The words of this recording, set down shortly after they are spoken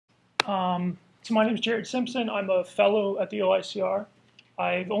So my name is Jared Simpson. I'm a fellow at the OICR.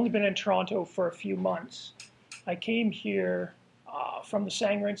 I've only been in Toronto for a few months. I came here from the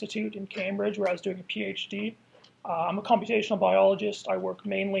Sanger Institute in Cambridge, where I was doing a PhD. I'm a computational biologist. I work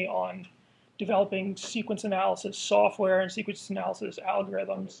mainly on developing sequence analysis software and sequence analysis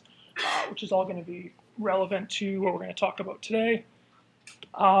algorithms, which is all going to be relevant to what we're going to talk about today.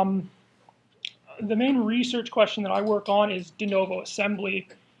 The main research question that I work on is de novo assembly,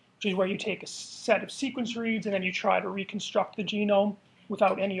 which is where you take a set of sequence reads and then you try to reconstruct the genome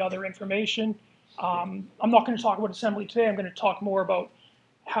without any other information. I'm not going to talk about assembly today. I'm going to talk more about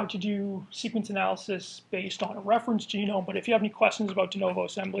how to do sequence analysis based on a reference genome. But if you have any questions about de novo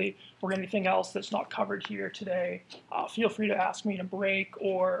assembly or anything else that's not covered here today, feel free to ask me in a break,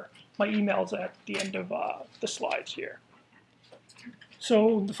 or my email's at the end of the slides here.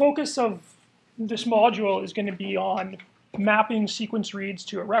 So the focus of this module is going to be on mapping sequence reads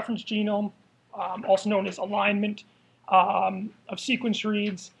to a reference genome, also known as alignment of sequence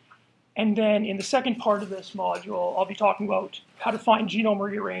reads. And then in the second part of this module, I'll be talking about how to find genome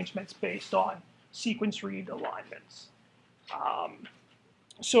rearrangements based on sequence read alignments.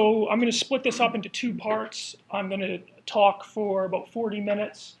 So I'm going to split this up into two parts. I'm going to talk for about 40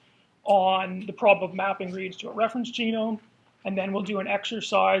 minutes on the problem of mapping reads to a reference genome, and then we'll do an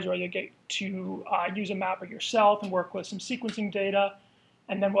exercise where you get to use a mapper yourself and work with some sequencing data,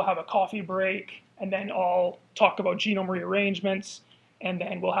 and then we'll have a coffee break, and then I'll talk about genome rearrangements, and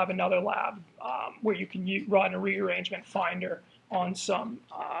then we'll have another lab where you can run a rearrangement finder on some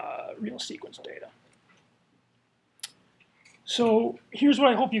real sequence data. So here's what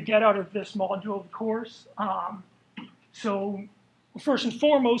I hope you get out of this module of the course. So first and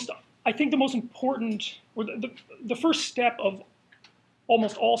foremost, I think the most important, or the first step of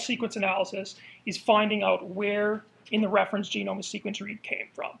almost all sequence analysis is finding out where in the reference genome a sequence read came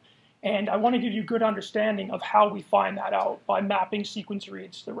from. And I want to give you a good understanding of how we find that out by mapping sequence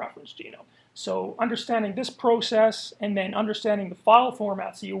reads to the reference genome. So understanding this process and then understanding the file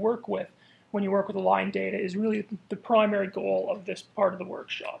formats that you work with when you work with aligned data is really the primary goal of this part of the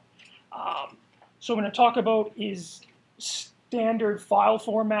workshop. So what I'm going to talk about is standard file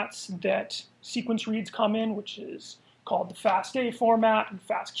formats that sequence reads come in, which is called the FASTA format and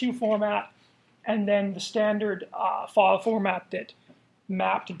FASTQ format, and then the standard file format that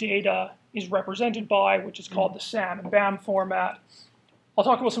mapped data is represented by, which is called the SAM and BAM format. I'll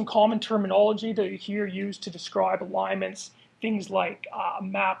talk about some common terminology that you hear used to describe alignments, things like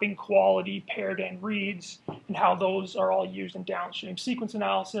mapping quality, paired-end reads, and how those are all used in downstream sequence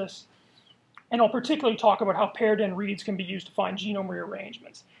analysis. And I'll particularly talk about how paired-end reads can be used to find genome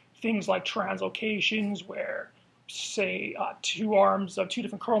rearrangements. Things like translocations, where, say, two arms of two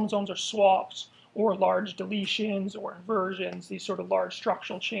different chromosomes are swapped, or large deletions or inversions, these sort of large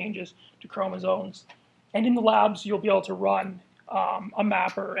structural changes to chromosomes. And in the labs, you'll be able to run a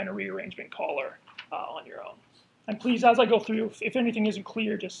mapper and a rearrangement caller on your own. And please, as I go through, if anything isn't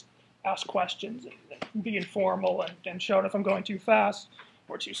clear, just ask questions and be informal and shout if I'm going too fast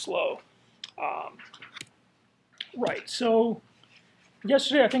or too slow. Right, so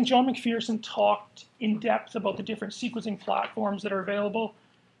yesterday I think John McPherson talked in depth about the different sequencing platforms that are available.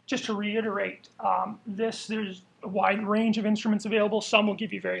 Just to reiterate, there's a wide range of instruments available. Some will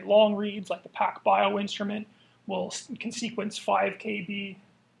give you very long reads, like the PacBio instrument can sequence 5 kb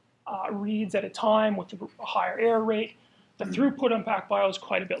reads at a time with a higher error rate. The throughput on PacBio is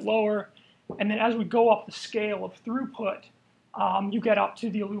quite a bit lower. And then as we go up the scale of throughput, you get up to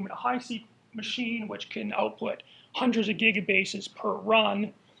the Illumina HiSeq machine, which can output hundreds of gigabases per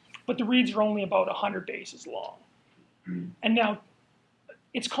run, but the reads are only about 100 bases long. And now,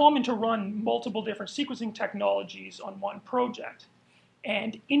 it's common to run multiple different sequencing technologies on one project,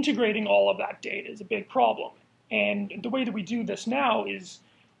 and integrating all of that data is a big problem. And the way that we do this now is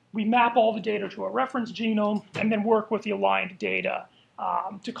we map all the data to a reference genome and then work with the aligned data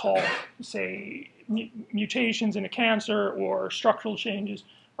to call, say, mutations in a cancer or structural changes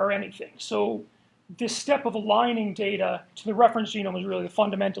or anything. So this step of aligning data to the reference genome is really the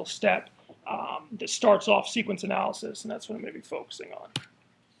fundamental step that starts off sequence analysis, and that's what I'm going to be focusing on.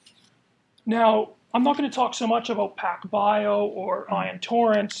 Now, I'm not going to talk so much about PacBio or ion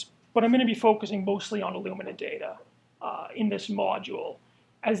torrents, but I'm going to be focusing mostly on Illumina data in this module,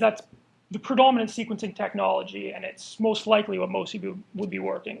 as that's the predominant sequencing technology, and it's most likely what most of you would be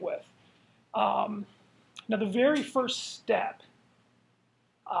working with. Now, the very first step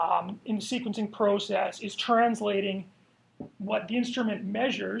in the sequencing process is translating what the instrument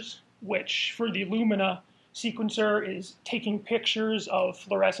measures, which for the Illumina sequencer is taking pictures of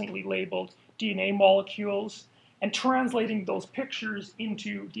fluorescently labeled DNA molecules and translating those pictures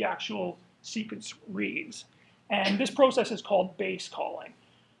into the actual sequence reads. And this process is called base calling.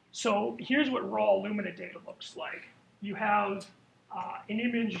 So here's what raw Illumina data looks like. You have an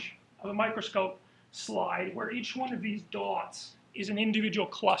image of a microscope slide where each one of these dots is an individual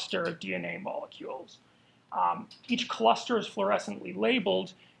cluster of DNA molecules. Each cluster is fluorescently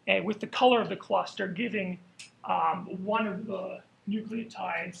labeled with the color of the cluster giving one of the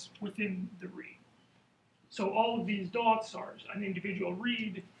nucleotides within the read. So all of these dots are an individual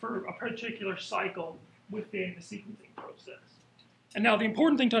read for a particular cycle within the sequencing process. And now the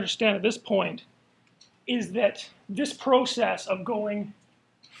important thing to understand at this point is that this process of going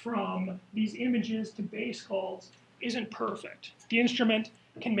from these images to base calls isn't perfect. The instrument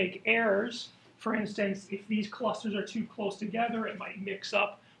can make errors. For instance, if these clusters are too close together, it might mix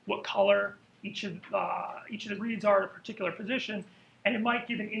up what color each of the reads are at a particular position, and it might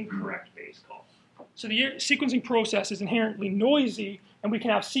give an incorrect base call. So the sequencing process is inherently noisy, and we can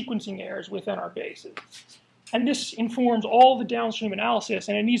have sequencing errors within our bases. And this informs all the downstream analysis,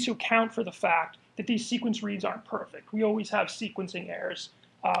 and it needs to account for the fact that these sequence reads aren't perfect. We always have sequencing errors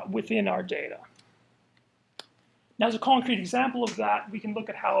within our data. Now, as a concrete example of that, we can look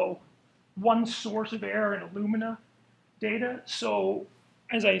at how one source of error in Illumina data. So,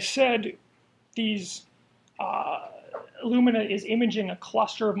 as I said, Illumina is imaging a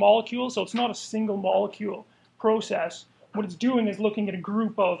cluster of molecules, so it's not a single molecule process. What it's doing is looking at a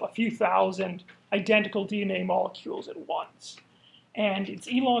group of a few thousand identical DNA molecules at once. And it's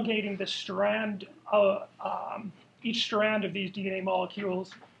elongating the strand, each strand of these DNA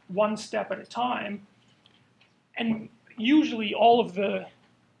molecules one step at a time. And usually all of the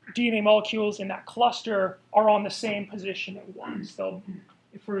DNA molecules in that cluster are on the same position at once. So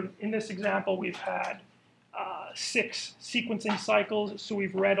in this example, we've had 6 sequencing cycles, so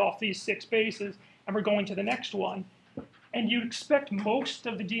we've read off these 6 bases, and we're going to the next one. And you'd expect most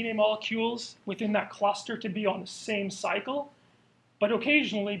of the DNA molecules within that cluster to be on the same cycle, but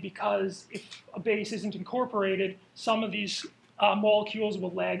occasionally, because if a base isn't incorporated, some of these molecules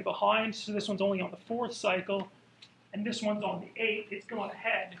will lag behind. So this one's only on the 4th cycle, and this one's on the 8th. It's gone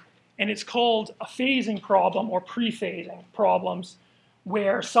ahead. And it's called a phasing problem or pre-phasing problems,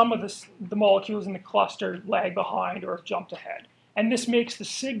 where some of the molecules in the cluster lag behind or have jumped ahead. And this makes the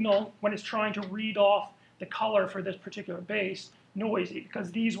signal, when it's trying to read off the color for this particular base, noisy,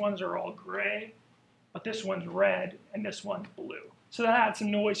 because these ones are all gray, but this one's red, and this one's blue. So that adds some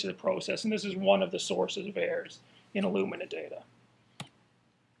noise to the process, and this is one of the sources of errors in Illumina data.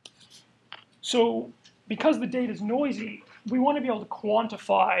 So because the data is noisy, we want to be able to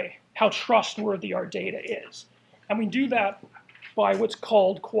quantify how trustworthy our data is. And we do that by what's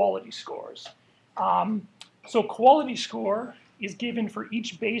called quality scores. So quality score is given for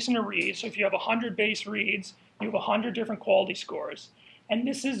each base in a read. So if you have 100 base reads, you have 100 different quality scores. And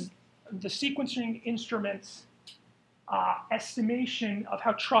this is the sequencing instrument's estimation of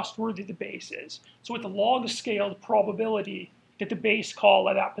how trustworthy the base is. So with a log-scaled probability that the base call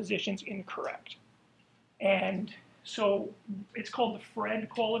at that position is incorrect. And so it's called the Fred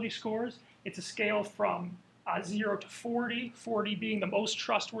quality scores. It's a scale from 0 to 40, 40 being the most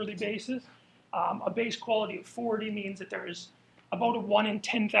trustworthy bases. A base quality of 40 means that there's about a 1 in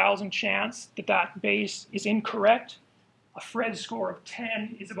 10,000 chance that that base is incorrect. A Fred score of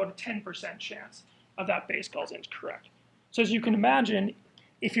 10 is about a 10% chance of that base call is incorrect. So as you can imagine,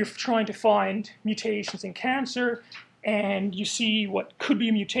 if you're trying to find mutations in cancer and you see what could be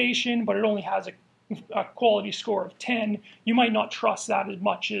a mutation, but it only has a quality score of 10, you might not trust that as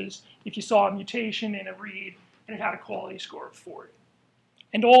much as if you saw a mutation in a read and it had a quality score of 40.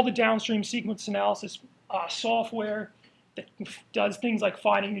 And all the downstream sequence analysis software that does things like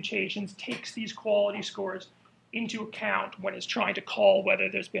finding mutations takes these quality scores into account when it's trying to call whether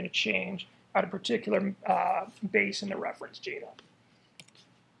there's been a change at a particular base in the reference genome.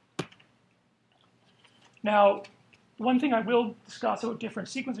 Now, one thing I will discuss about different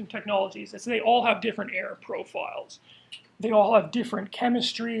sequencing technologies is they all have different error profiles. They all have different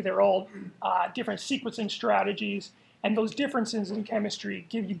chemistry. They're all different sequencing strategies. And those differences in chemistry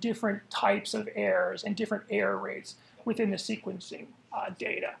give you different types of errors and different error rates within the sequencing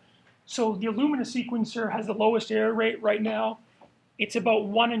data. So the Illumina sequencer has the lowest error rate right now. It's about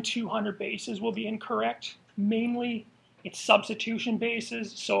 1 in 200 bases will be incorrect. Mainly, it's substitution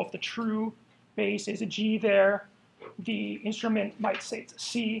bases. So if the true base is a G there, the instrument might say it's a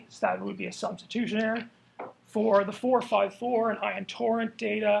C, so that would be a substitution error. For the 454 and ion torrent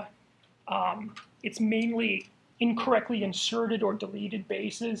data, it's mainly incorrectly inserted or deleted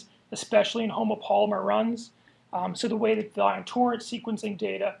bases, especially in homopolymer runs. So the way that the ion torrent sequencing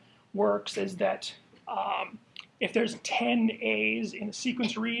data works is that if there's 10 A's in the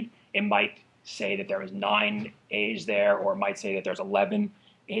sequence read, it might say that there is 9 A's there, or it might say that there's 11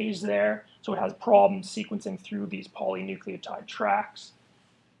 A's there. So it has problems sequencing through these polynucleotide tracks.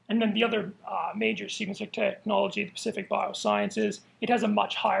 And then the other major sequencing technology, the Pacific Biosciences, it has a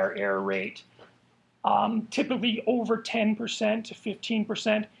much higher error rate, typically over 10% to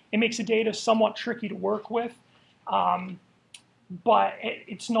 15%. It makes the data somewhat tricky to work with, but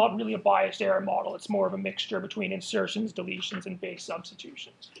it's not really a biased error model. It's more of a mixture between insertions, deletions, and base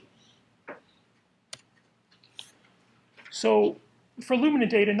substitutions. So for Illumina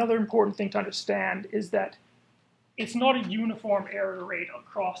data, another important thing to understand is that it's not a uniform error rate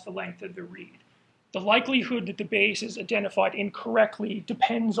across the length of the read. The likelihood that the base is identified incorrectly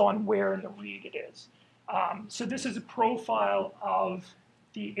depends on where in the read it is. So this is a profile of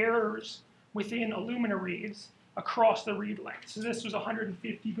the errors within Illumina reads across the read length. So this was a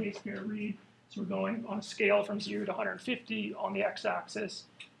 150 base pair read. So we're going on a scale from 0 to 150 on the x-axis.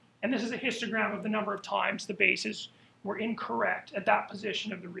 And this is a histogram of the number of times the bases were incorrect at that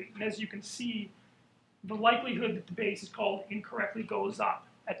position of the read. And as you can see, the likelihood that the base is called incorrectly goes up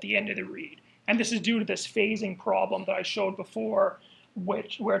at the end of the read. And this is due to this phasing problem that I showed before,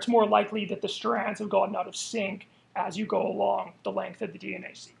 where it's more likely that the strands have gotten out of sync as you go along the length of the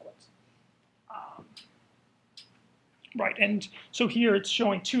DNA sequence. Right, and so here it's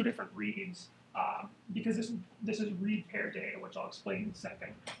showing two different reads, because this is read pair data, which I'll explain in a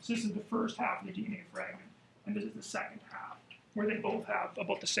second. So this is the first half of the DNA fragment, and this is the second half, where they both have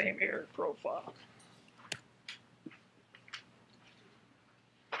about the same error profile.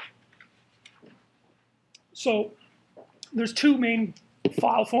 So there's two main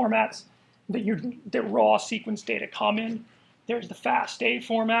file formats that raw sequence data come in. There's the FASTA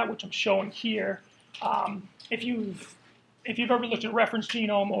format, which I'm showing here. If you've ever looked at reference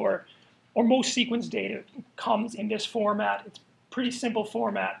genome or most sequence data comes in this format, it's a pretty simple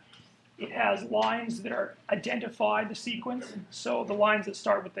format. It has lines that are identify the sequence. So the lines that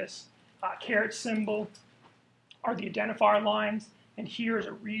start with this caret symbol are the identifier lines, and here is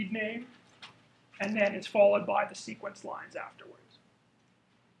a read name, and then it's followed by the sequence lines afterwards.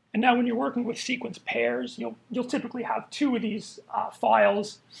 And now when you're working with sequence pairs, you'll typically have two of these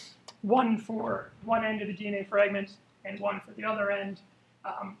files, one for one end of the DNA fragment and one for the other end,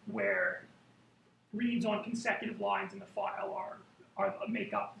 where reads on consecutive lines in the file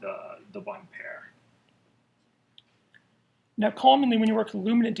make up the one pair. Now commonly when you work with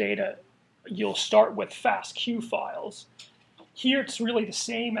Illumina data, you'll start with FASTQ files. Here it's really the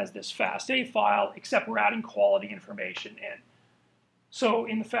same as this FASTA file, except we're adding quality information in. So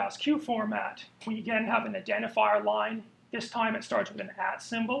in the FASTQ format, we again have an identifier line. This time it starts with an @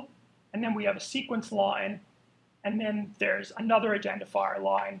 symbol, and then we have a sequence line, and then there's another identifier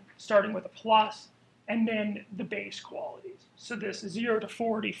line starting with a plus, and then the base qualities. So this 0 to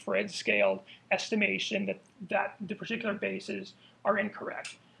 40 Phred scaled estimation that the particular bases are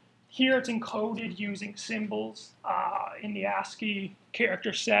incorrect. Here it's encoded using symbols in the ASCII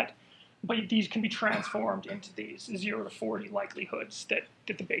character set, but these can be transformed into these 0 to 40 likelihoods that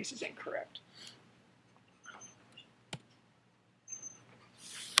the base is incorrect.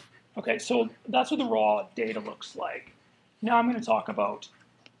 Okay, so that's what the raw data looks like. Now I'm going to talk about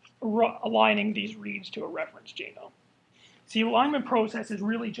aligning these reads to a reference genome. So the alignment process is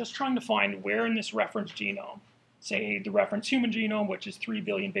really just trying to find where in this reference genome, say the reference human genome, which is 3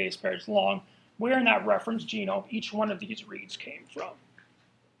 billion base pairs long, where in that reference genome each one of these reads came from.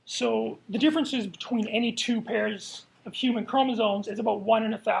 So the differences between any two pairs of human chromosomes is about 1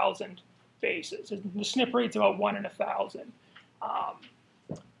 in 1,000 bases. The SNP rate's about 1 in 1,000.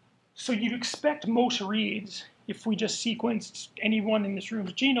 So you'd expect most reads, if we just sequenced anyone in this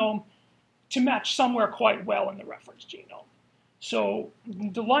room's genome, to match somewhere quite well in the reference genome. So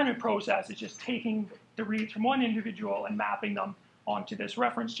the alignment process is just taking the reads from one individual and mapping them onto this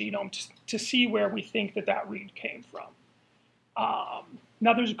reference genome to see where we think that read came from.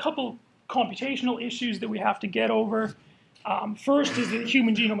 Now there's a couple computational issues that we have to get over. First is that the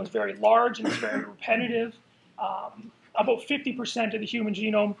human genome is very large and it's very repetitive. About 50% of the human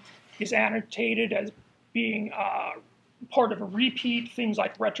genome is annotated as being part of a repeat. Things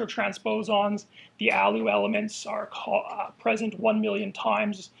like retrotransposons, the ALU elements are present 1 million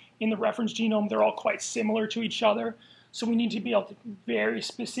times in the reference genome. They're all quite similar to each other. So we need to be able to very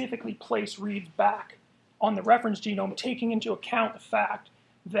specifically place reads back on the reference genome, taking into account the fact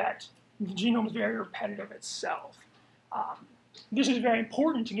that the genome is very repetitive itself. This is very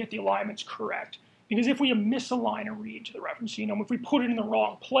important to get the alignments correct, because if we misalign a read to the reference genome, if we put it in the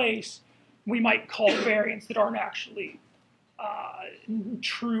wrong place, we might call variants that aren't actually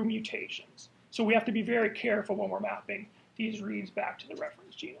true mutations. So we have to be very careful when we're mapping these reads back to the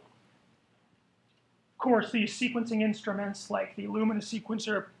reference genome. Of course, these sequencing instruments like the Illumina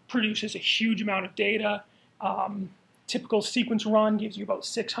sequencer produces a huge amount of data. Typical sequence run gives you about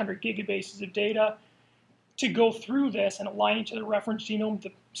 600 gigabases of data. To go through this and align it to the reference genome,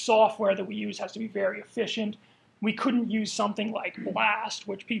 the software that we use has to be very efficient. We couldn't use something like BLAST,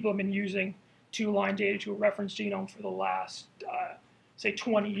 which people have been using to align data to a reference genome for the last, say,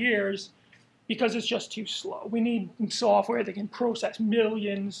 20 years, because it's just too slow. We need software that can process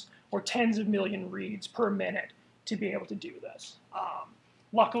millions or tens of million reads per minute to be able to do this.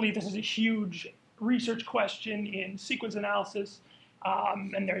 Luckily, this is a huge research question in sequence analysis,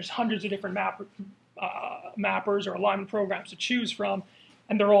 and there's hundreds of different mappers or alignment programs to choose from,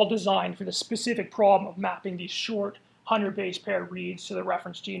 and they're all designed for the specific problem of mapping these short 100 base pair reads to the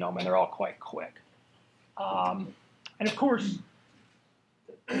reference genome, and they're all quite quick. And of course,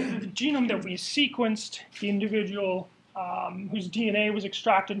 the genome that we sequenced, the individual whose DNA was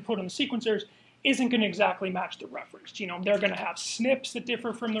extracted and put on the sequencers, isn't going to exactly match the reference genome. They're going to have SNPs that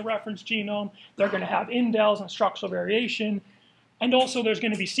differ from the reference genome. They're going to have indels and structural variation. And also there's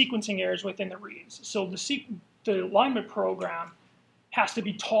going to be sequencing errors within the reads. So the alignment program has to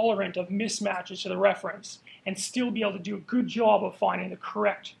be tolerant of mismatches to the reference and still be able to do a good job of finding the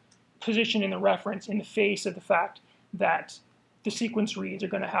correct position in the reference in the face of the fact that the sequence reads are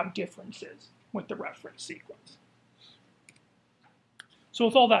going to have differences with the reference sequence. So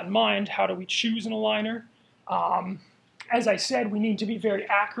with all that in mind, how do we choose an aligner? As I said, we need to be very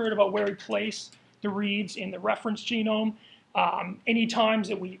accurate about where we place the reads in the reference genome. Any times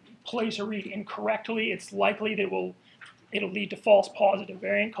that we place a read incorrectly, it's likely that it'll lead to false positive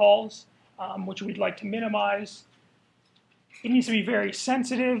variant calls, which we'd like to minimize. It needs to be very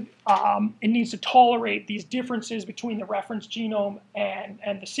sensitive. It needs to tolerate these differences between the reference genome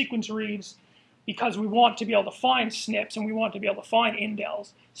and the sequence reads, because we want to be able to find SNPs and we want to be able to find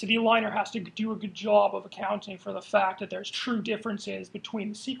indels. So the aligner has to do a good job of accounting for the fact that there's true differences between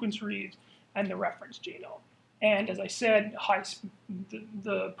the sequence reads and the reference genome. And as I said,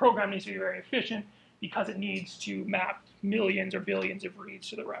 the program needs to be very efficient because it needs to map millions or billions of reads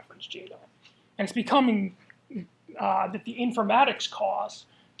to the reference genome. And it's becoming that the informatics cost,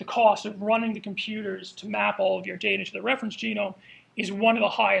 the cost of running the computers to map all of your data to the reference genome, is one of the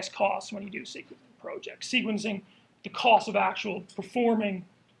highest costs when you do sequencing projects. Sequencing, the cost of actual performing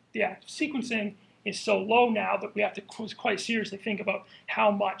the act of sequencing is so low now that we have to quite seriously think about how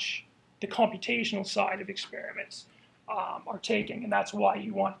much the computational side of experiments are taking, and that's why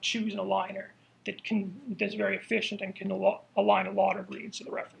you want to choose an aligner that's very efficient and can align a lot of reads to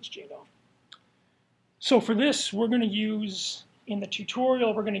the reference genome. So for this, we're going to use, in the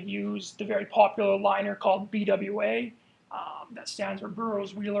tutorial, we're going to use the very popular aligner called BWA. That stands for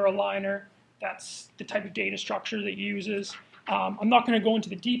Burroughs-Wheeler aligner. That's the type of data structure that it uses. I'm not going to go into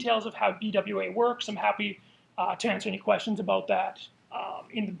the details of how BWA works. I'm happy to answer any questions about that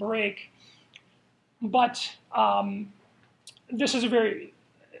in the break. But this is a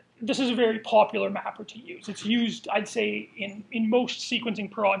very popular mapper to use. It's used, I'd say, in most sequencing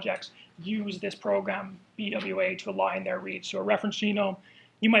projects, use this program, BWA, to align their reads to a reference genome.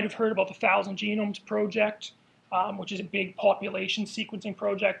 You might have heard about the 1,000 Genomes project, which is a big population sequencing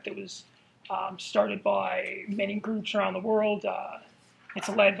project that was started by many groups around the world. It's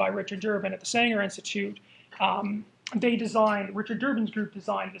led by Richard Durbin at the Sanger Institute. Richard Durbin's group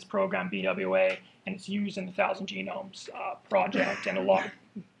designed this program, BWA, and it's used in the 1,000 Genomes project and a lot of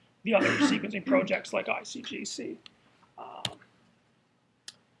the other sequencing projects like ICGC.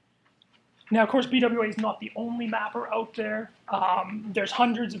 Now, of course, BWA is not the only mapper out there. There's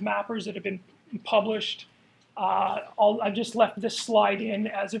hundreds of mappers that have been published. I've just left this slide in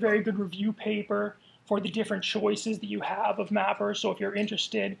as a very good review paper for the different choices that you have of mappers. So if you're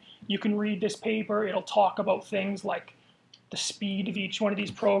interested, you can read this paper. It'll talk about things like the speed of each one of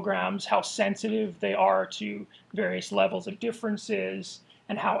these programs, how sensitive they are to various levels of differences,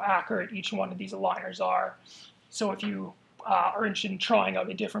 and how accurate each one of these aligners are. So if you are interested in trying out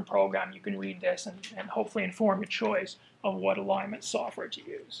a different program, you can read this and hopefully inform your choice of what alignment software to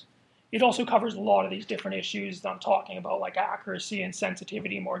use. It also covers a lot of these different issues that I'm talking about, like accuracy and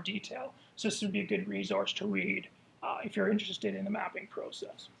sensitivity in more detail. So this would be a good resource to read if you're interested in the mapping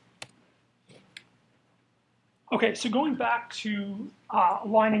process. Okay, so going back to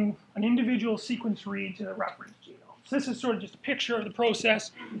aligning an individual sequence read to the reference genome. So this is sort of just a picture of the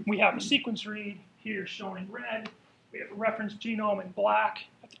process. We have a sequence read here shown in red. We have a reference genome in black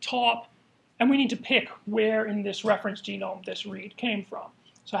at the top. And we need to pick where in this reference genome this read came from.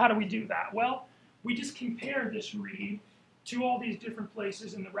 So how do we do that? Well, we just compare this read to all these different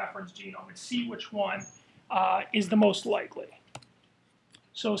places in the reference genome and see which one is the most likely.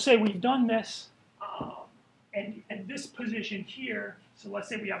 So say we've done this, and at this position here, so let's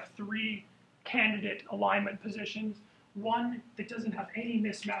say we have 3 candidate alignment positions, one that doesn't have any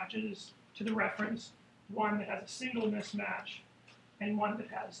mismatches to the reference, one that has a single mismatch, and one that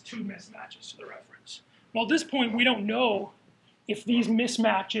has 2 mismatches to the reference. Well, at this point, we don't know if these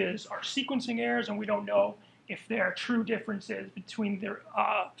mismatches are sequencing errors, and we don't know if there are true differences between the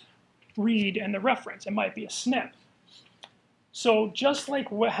read and the reference. It might be a SNP. So just like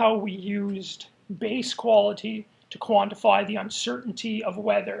how we used base quality to quantify the uncertainty of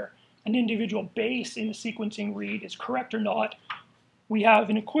whether an individual base in the sequencing read is correct or not, we have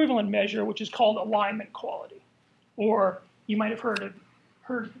an equivalent measure which is called alignment quality, or you might have heard it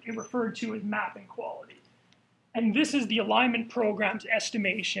referred to as mapping quality. And this is the alignment program's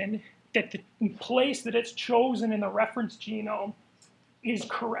estimation that the place that it's chosen in the reference genome is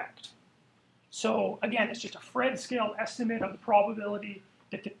correct. So again, it's just a Phred scale estimate of the probability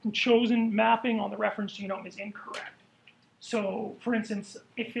that the chosen mapping on the reference genome is incorrect. So for instance,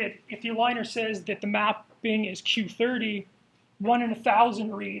 if the aligner says that the mapping is Q30, 1 in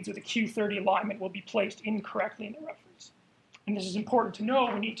 1,000 reads with a Q30 alignment will be placed incorrectly in the reference. And this is important to know.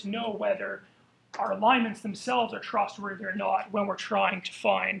 We need to know whether our alignments themselves are trustworthy or not when we're trying to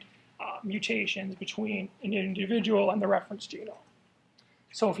find mutations between an individual and the reference genome.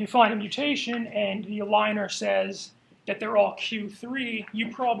 So if you find a mutation and the aligner says that they're all Q3,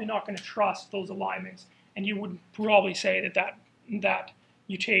 you're probably not going to trust those alignments, and you would probably say that that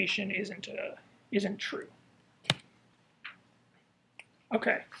mutation isn't true.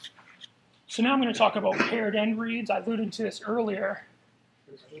 Okay, so now I'm going to talk about paired end reads. I alluded to this earlier.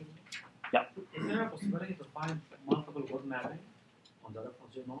 Yep. Is there a possibility to find multiple word mapping on the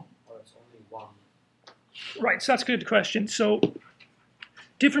reference genome, or it's only one? Right, so that's a good question. So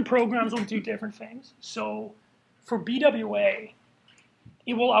different programs will do different things. So for BWA,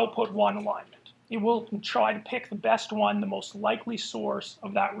 it will output one alignment. It will try to pick the best one, the most likely source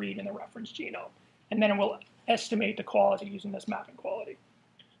of that read in the reference genome. And then it will estimate the quality using this mapping quality.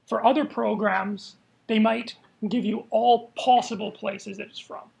 For other programs, they might give you all possible places that it's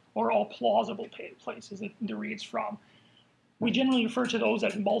from, or all plausible places that the read's from. We generally refer to those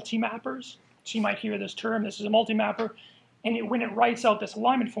as multi-mappers. So you might hear this term, this is a multi-mapper. And when it writes out this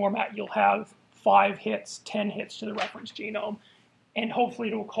alignment format, you'll have 5 hits, 10 hits to the reference genome. And hopefully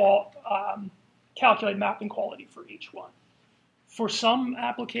it will calculate mapping quality for each one. For some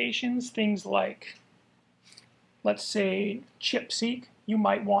applications, things like, let's say, ChIP-seq, you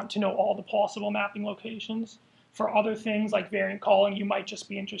might want to know all the possible mapping locations. For other things like variant calling, you might just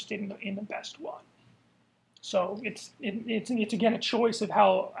be interested in the best one. So it's again a choice of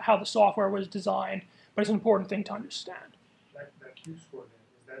how the software was designed, but it's an important thing to understand. That Q-score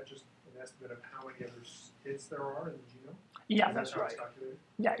then, is that just an estimate of how many other hits there are in the genome? Yeah, that's right.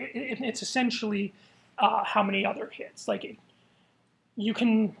 Yeah, it's essentially how many other hits. Like you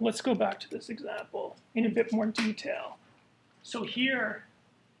can, let's go back to this example in a bit more detail. So here,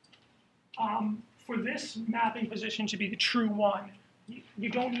 for this mapping position to be the true one, you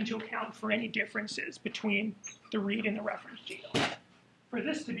don't need to account for any differences between the read and the reference genome. For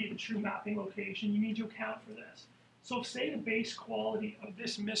this to be the true mapping location, you need to account for this. So say the base quality of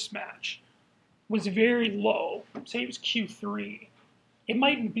this mismatch was very low, say it was Q3, it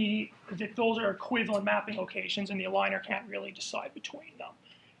might be that those are equivalent mapping locations and the aligner can't really decide between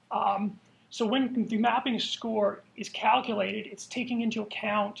them. So when the mapping score is calculated, it's taking into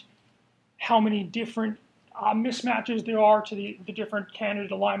account how many different mismatches there are to the different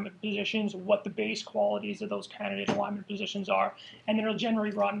candidate alignment positions, what the base qualities of those candidate alignment positions are, and then it'll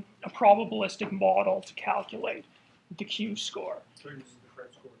generally run a probabilistic model to calculate the Q score. So it uses the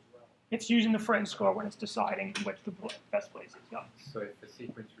Phred score as well? It's using the Phred score when it's deciding which the best place is. Yeah. So if the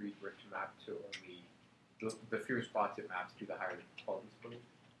sequence read were to map to only the fewer spots it maps to, the higher the quality score?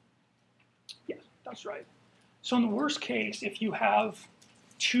 Yes, that's right. So in the worst case, if you have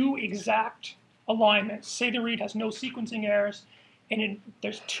 2 exact alignments, say the read has no sequencing errors, and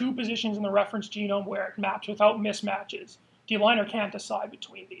there's 2 positions in the reference genome where it maps without mismatches, the aligner can't decide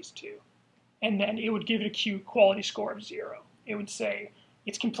between these 2. And then it would give it a Q quality score of 0. It would say,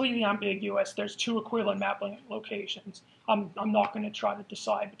 it's completely ambiguous, there's 2 equivalent mapping locations. I'm not going to try to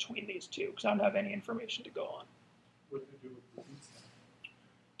decide between these 2 because I don't have any information to go on. What did it do with repeats then?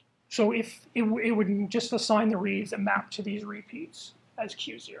 So if it would just assign the reads that map to these repeats as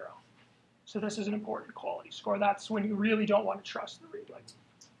Q0. So this is an important quality score. That's when you really don't want to trust the read. Like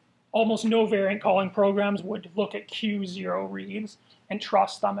almost no variant calling programs would look at Q0 reads and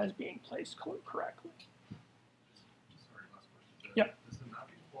trust them as being placed correctly. Sorry about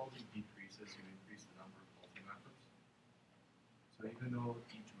So even though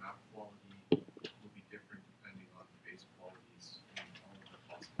each map quality will be different depending on the base qualities in all of the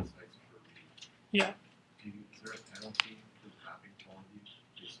possible sites for read, Yeah. is there a penalty for the mapping quality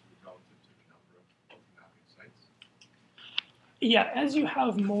basically relative to the number of multi-mapping sites? Yeah, as you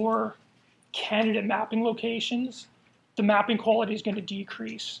have more candidate mapping locations, the mapping quality is going to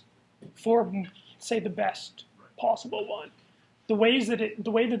decrease for, say, the best possible one. The way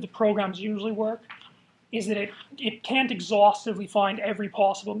that the programs usually work is that it can't exhaustively find every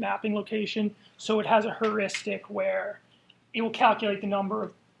possible mapping location, so it has a heuristic where it will calculate the number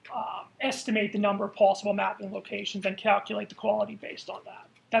of, estimate the number of possible mapping locations and calculate the quality based on that.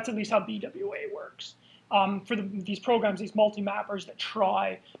 That's at least how BWA works. For these programs, these multi-mappers that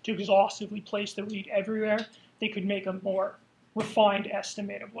try to exhaustively place the read everywhere, they could make a more refined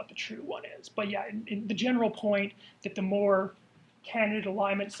estimate of what the true one is. But yeah, in the general point that the more candidate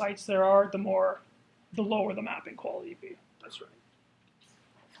alignment sites there are, the lower the mapping quality be. That's right.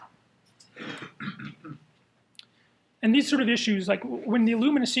 And these sort of issues, like when the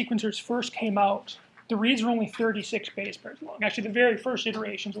Illumina sequencers first came out, the reads were only 36 base pairs long. Actually, the very first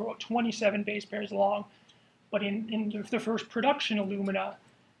iterations were about 27 base pairs long, but in the first production Illumina,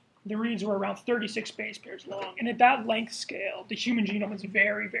 the reads were around 36 base pairs long. And at that length scale, the human genome is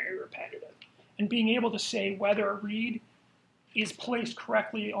very, very repetitive. And being able to say whether a read is placed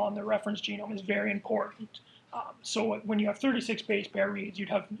correctly on the reference genome is very important. So when you have 36 base pair reads, you'd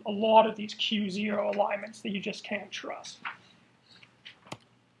have a lot of these Q0 alignments that you just can't trust.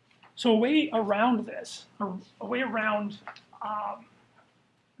 So a way around this, a way around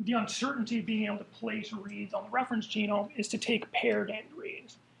the uncertainty of being able to place reads on the reference genome is to take paired end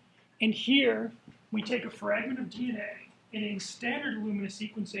reads. And here, we take a fragment of DNA, and in standard Illumina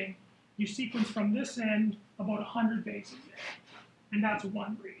sequencing, you sequence from this end about 100 bases in, and that's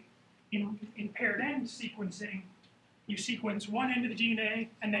one read. In paired end sequencing, you sequence one end of the DNA,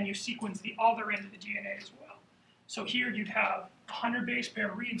 and then you sequence the other end of the DNA as well. So here you'd have 100 base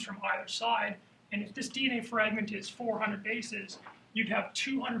pair reads from either side, and if this DNA fragment is 400 bases, you'd have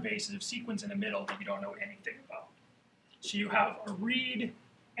 200 bases of sequence in the middle that you don't know anything about. So you have a read,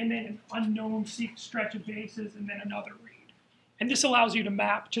 and then an unknown stretch of bases, and then another read. And this allows you to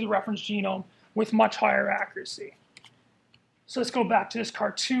map to the reference genome with much higher accuracy. So let's go back to this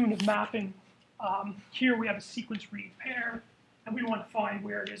cartoon of mapping. Here we have a sequence read pair, and we want to find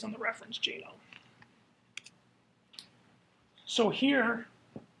where it is on the reference genome. So here,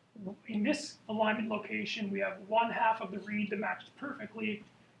 in this alignment location, we have one half of the read that matches perfectly,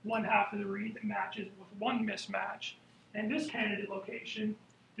 one half of the read that matches with one mismatch. And in this candidate location,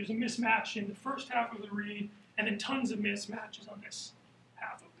 there's a mismatch in the first half of the read, and then tons of mismatches on this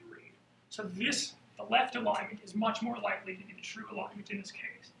half of the read. So this, the left alignment, is much more likely to be the true alignment in this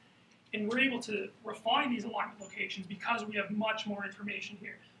case. And we're able to refine these alignment locations because we have much more information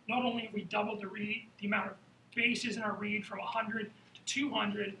here. Not only have we doubled the read, the amount of bases in our read from 100 to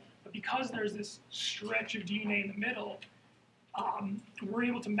 200, but because there's this stretch of DNA in the middle, we're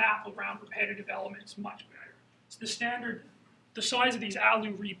able to map around repetitive elements much better. So the size of these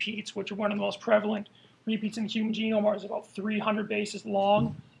ALU repeats, which are one of the most prevalent repeats in the human genome, is about 300 bases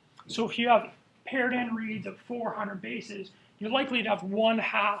long. So if you have paired end reads of 400 bases, you're likely to have one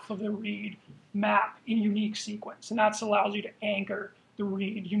half of the read map in unique sequence, and that allows you to anchor the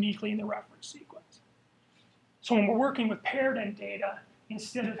read uniquely in the reference sequence. So when we're working with paired end data,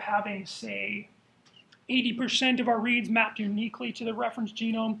 instead of having, say, 80% of our reads mapped uniquely to the reference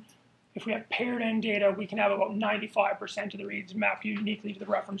genome, if we have paired end data, we can have about 95% of the reads mapped uniquely to the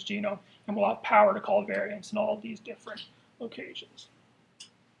reference genome, and we'll have power to call variance in all of these different locations.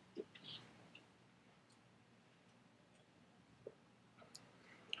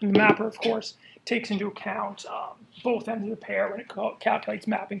 And the mapper, of course, takes into account both ends of the pair when it calculates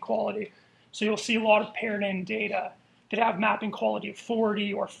mapping quality. So you'll see a lot of paired end data that have mapping quality of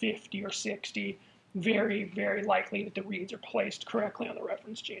 40 or 50 or 60, very, very likely that the reads are placed correctly on the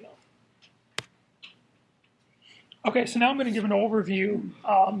reference genome. Okay, so now I'm going to give an overview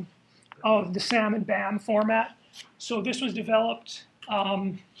of the SAM and BAM format. So this was developed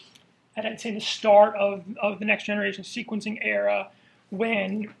at, I'd say, the start of the next generation sequencing era,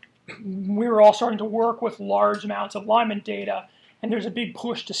 when we were all starting to work with large amounts of alignment data, and there's a big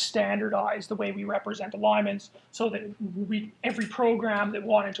push to standardize the way we represent alignments so that every program that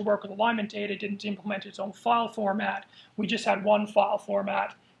wanted to work with alignment data didn't implement its own file format. We just had one file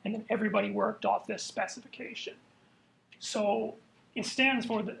format, and then everybody worked off this specification. So it stands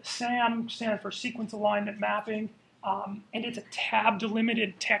for, the SAM stands for Sequence Alignment Mapping, and it's a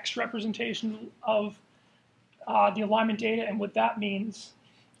tab-delimited text representation of the alignment data. And what that means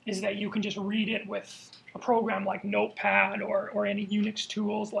is that you can just read it with a program like Notepad or any Unix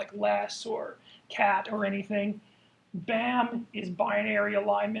tools like Less or Cat or anything. BAM is binary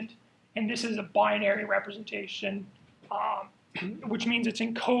alignment, and this is a binary representation, which means it's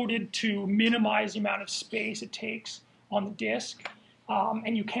encoded to minimize the amount of space it takes on the disk,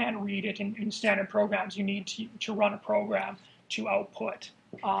 and you can't read it in standard programs. You need to run a program to output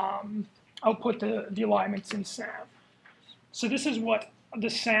the alignments in SAM. So this is what the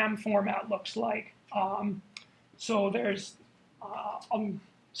SAM format looks like. So there's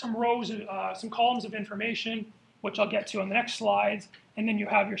some rows, some columns of information, which I'll get to on the next slides, and then you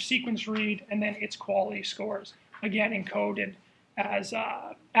have your sequence read, and then its quality scores, again encoded as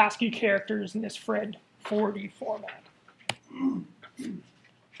ASCII characters in this FRED40 format.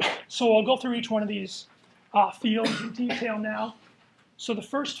 So I'll go through each one of these fields in detail now. So the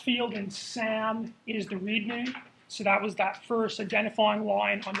first field in SAM is the read name. So that was that first identifying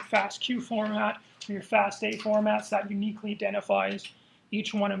line on your FASTQ format or your FASTA formats that uniquely identifies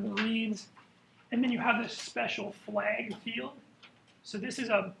each one of the reads. And then you have this special flag field. So this is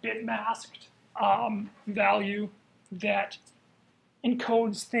a bit masked value that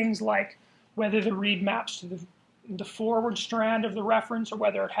encodes things like whether the read maps to the forward strand of the reference or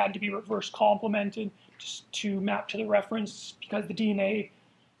whether it had to be reverse complemented to map to the reference, because the DNA,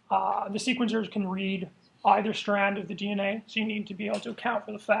 the sequencers can read either strand of the DNA, so you need to be able to account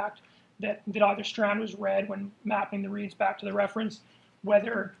for the fact that either strand was read when mapping the reads back to the reference.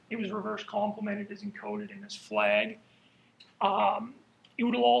 Whether it was reverse complemented is encoded in this flag. It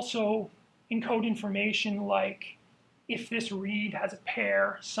would also encode information like if this read has a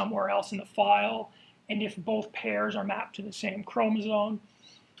pair somewhere else in the file, and if both pairs are mapped to the same chromosome,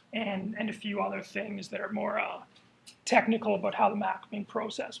 and a few other things that are more technical about how the mapping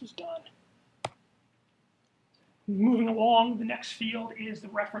process was done. Moving along, the next field is the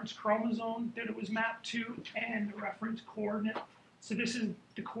reference chromosome that it was mapped to and the reference coordinate. So this is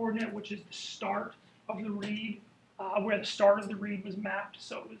the coordinate, which is the start of the read, where the start of the read was mapped.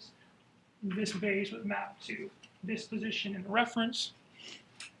 So it was this base was mapped to this position in the reference.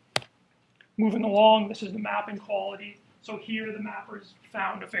 Moving along, this is the mapping quality. So here the mappers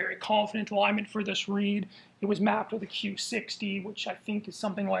found a very confident alignment for this read. It was mapped with a Q60, which I think is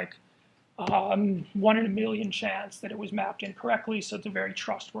something like 1 in a million chance that it was mapped incorrectly, so it's a very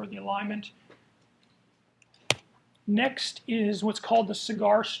trustworthy alignment. Next is what's called the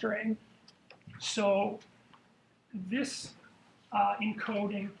cigar string. So this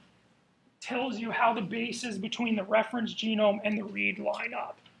encoding tells you how the bases between the reference genome and the read line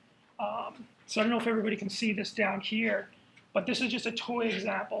up. So I don't know if everybody can see this down here, but this is just a toy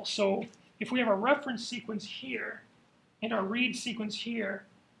example. So if we have a reference sequence here and our read sequence here,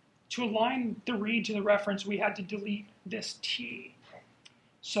 to align the read to the reference, we had to delete this T.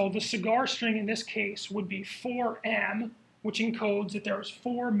 So the cigar string in this case would be 4M, which encodes that there's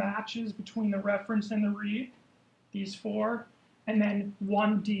 4 matches between the reference and the read, these 4, and then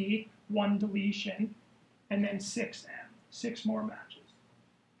 1D, 1 deletion, and then 6M, 6 more matches.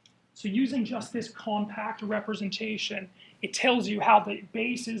 So using just this compact representation, it tells you how the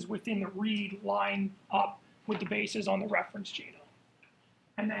bases within the read line up with the bases on the reference genome.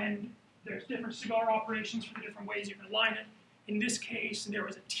 And then there's different cigar operations for the different ways you can align it. In this case, there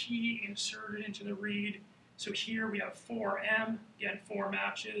was a T inserted into the read. So here we have 4M, again 4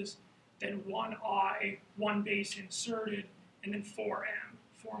 matches, then 1I, 1 base inserted, and then 4M,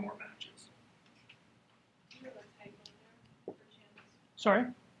 4 more matches. Do you have a typo there, perchance? Sorry?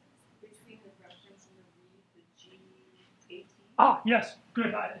 Between the reference and the read, the G18? Ah, yes,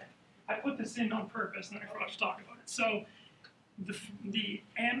 good. I put this in on purpose and then I forgot to talk about it. So the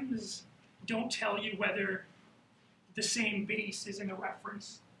M's don't tell you whether the same base is in the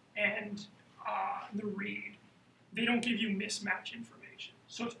reference and the read. They don't give you mismatch information.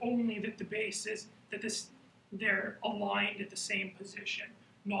 So it's only that the bases, they're aligned at the same position,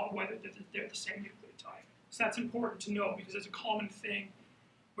 not whether they're the same nucleotide. So that's important to know because it's a common thing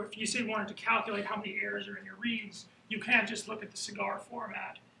where if you say you wanted to calculate how many errors are in your reads, you can't just look at the cigar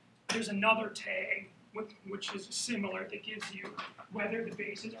format. There's another tag which is similar that gives you whether the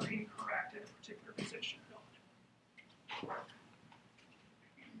bases are incorrect at a particular position or not.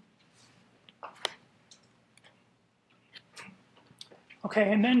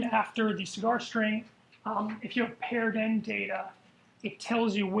 Okay, and then after the cigar string, if you have paired end data, it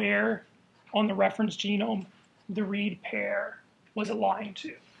tells you where on the reference genome the read pair was aligned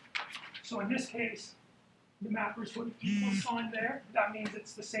to. So in this case, the mappers put an equal sign there. That means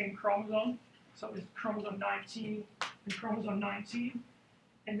it's the same chromosome. So it's chromosome 19 and chromosome 19.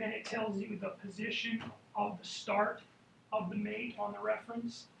 And then it tells you the position of the start of the mate on the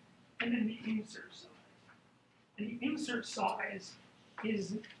reference, and then the insert size. And the insert size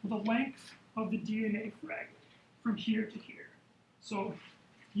is the length of the DNA fragment from here to here. So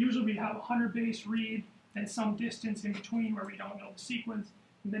usually we have a 100 base read, then some distance in between where we don't know the sequence,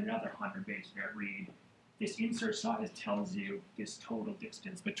 and then another 100 base pair read. This insert size tells you this total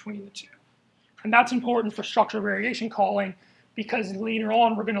distance between the two. And that's important for structural variation calling, because later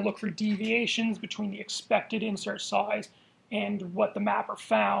on we're going to look for deviations between the expected insert size and what the mapper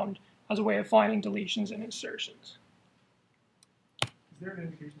found as a way of finding deletions and insertions. Is there an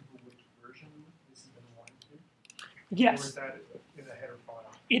indication for which version this has been aligned to? Yes. Or is that in a header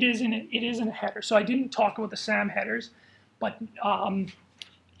file? It is in a header. So I didn't talk about the SAM headers, but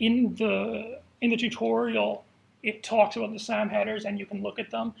in the tutorial it talks about the SAM headers, and you can look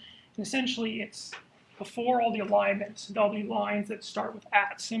at them. And essentially, it's before all the alignments, there'll be lines that start with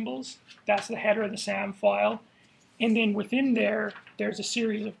 @ symbols. That's the header of the SAM file. And then within there, there's a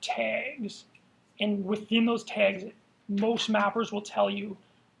series of tags. And within those tags, most mappers will tell you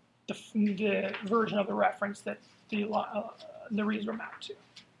the version of the reference that the reads were mapped to.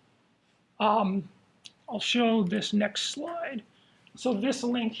 I'll show this next slide. So this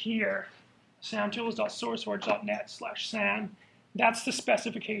link here, samtools.sourceforge.net/SAM, that's the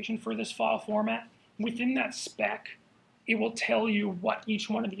specification for this file format. Within that spec, it will tell you what each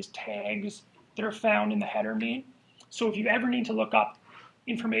one of these tags that are found in the header mean. So if you ever need to look up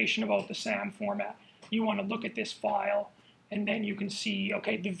information about the SAM format, you want to look at this file, and then you can see,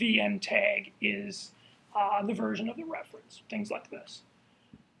 okay, the VN tag is the version of the reference, things like this.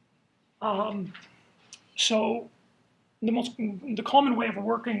 So the common way of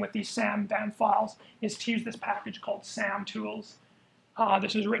working with these SAM BAM files is to use this package called SAM Tools.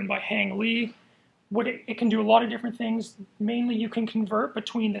 This is written by Hang Lee. It can do a lot of different things. Mainly you can convert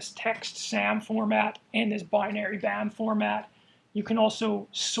between this text SAM format and this binary BAM format. You can also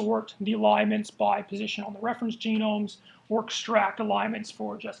sort the alignments by position on the reference genomes, or extract alignments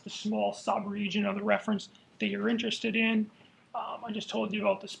for just a small subregion of the reference that you're interested in. I just told you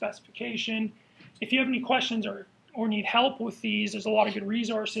about the specification. If you have any questions or need help with these, there's a lot of good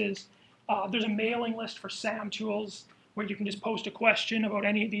resources. There's a mailing list for SAM Tools where you can just post a question about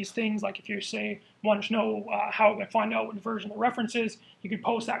any of these things. Like if you say, want to know how I find out what version the reference is, you could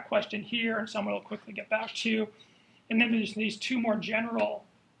post that question here and someone will quickly get back to you. And then there's these two more general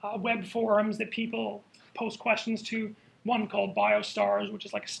web forums that people post questions to. One called BioStars, which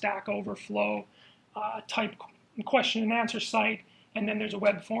is like a Stack Overflow type question and answer site. And then there's a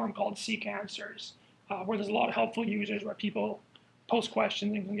web forum called Seek Answers, where there's a lot of helpful users where people post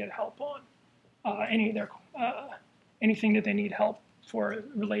questions and can get help on anything that they need help for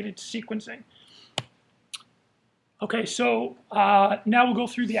related to sequencing. Okay, so now we'll go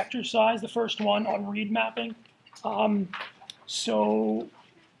through the exercise, the first one on read mapping. So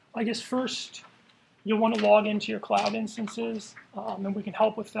I guess first you'll want to log into your cloud instances, and we can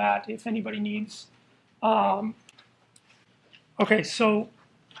help with that if anybody needs. Okay, so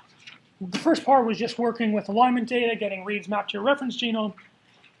the first part was just working with alignment data, getting reads mapped to your reference genome,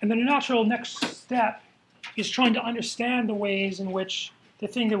 and then a natural next step is trying to understand the ways in which the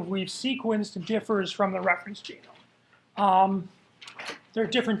thing that we've sequenced differs from the reference genome. There are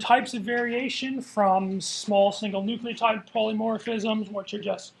different types of variation, from small single nucleotide polymorphisms, which are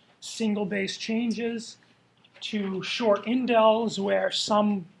just single base changes, to short indels, where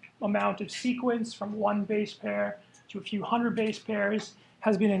some amount of sequence from one base pair to a few hundred base pairs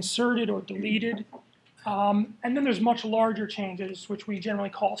has been inserted or deleted. And then there's much larger changes, which we generally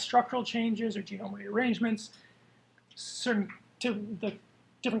call structural changes or genome rearrangements. The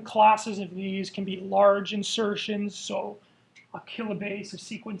different classes of these can be large insertions, so a kilobase of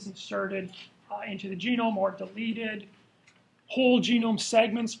sequence inserted into the genome or deleted, whole genome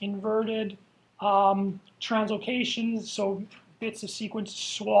segments inverted, translocations, so bits of sequence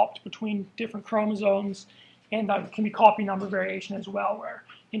swapped between different chromosomes, and that can be copy number variation as well, where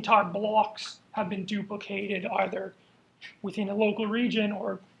entire blocks have been duplicated either within a local region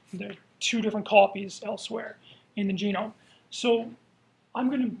or there are two different copies elsewhere in the genome. So I'm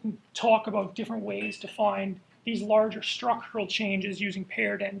going to talk about different ways to find these larger structural changes using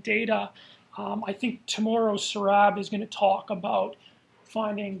paired end data. I think tomorrow Sarab is going to talk about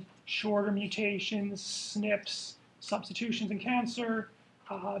finding shorter mutations, SNPs, substitutions in cancer,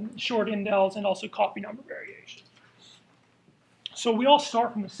 short indels, and also copy number variation. So we all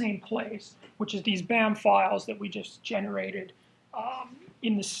start from the same place, which is these BAM files that we just generated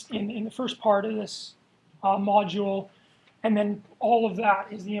in the first part of this module. And then all of that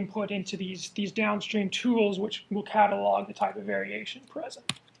is the input into these downstream tools, which will catalog the type of variation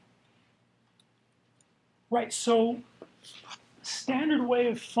present. Right, so Standard way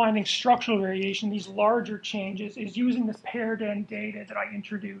of finding structural variation, these larger changes, is using this paired end data that I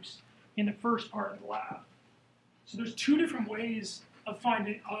introduced in the first part of the lab. So there's two different ways of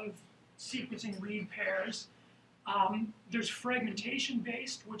sequencing read pairs. There's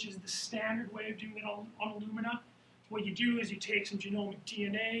fragmentation-based, which is the standard way of doing it on Illumina. What you do is you take some genomic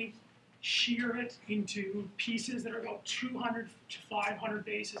DNA, shear it into pieces that are about 200 to 500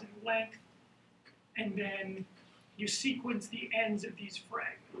 bases in length, and then you sequence the ends of these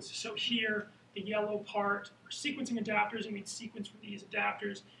fragments. So here, the yellow part are sequencing adapters, and we'd sequence with these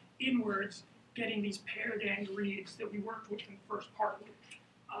adapters inwards, getting these paired end reads that we worked with in the first part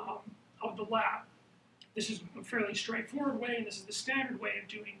of the lab. This is a fairly straightforward way, and this is the standard way of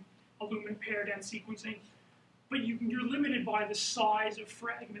doing Illumina paired end sequencing. But you're limited by the size of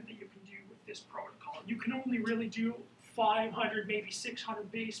fragment that you can do with this protocol. You can only really do 500, maybe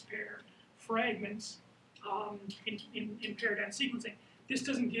 600 base pair fragments in paired end sequencing. This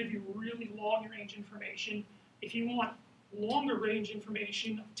doesn't give you really long range information. If you want longer range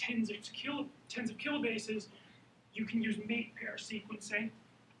information of tens of kilobases, you can use mate pair sequencing.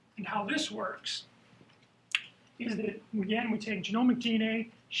 And how this works is that, again, we take genomic DNA,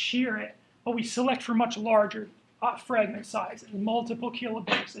 shear it, but we select for much larger fragment sizes, multiple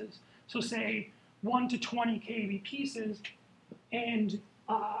kilobases. So say 1 to 20 kb pieces, and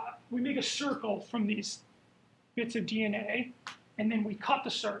we make a circle from these bits of DNA, and then we cut the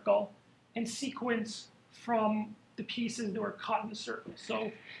circle and sequence from the pieces that were cut in the circle.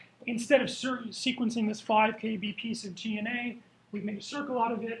 So instead of sequencing this 5 kb piece of DNA, we make a circle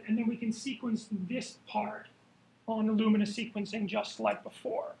out of it, and then we can sequence this part on Illumina sequencing just like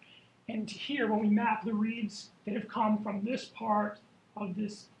before. And here, when we map the reads that have come from this part of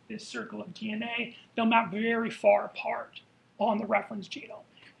this circle of DNA, they'll map very far apart on the reference genome.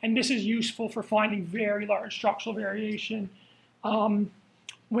 And this is useful for finding very large structural variation.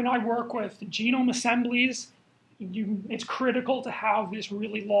 When I work with genome assemblies, it's critical to have this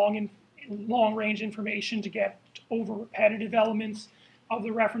really long-range information to get over repetitive elements of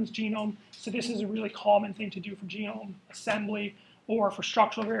the reference genome. So this is a really common thing to do for genome assembly or for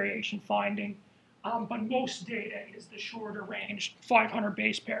structural variation finding. But most data is the shorter range 500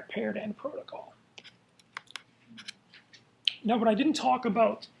 base pair paired end protocol. Now, what I didn't talk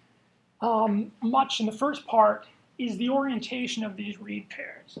about much in the first part is the orientation of these read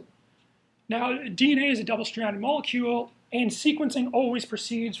pairs. Now, DNA is a double-stranded molecule, and sequencing always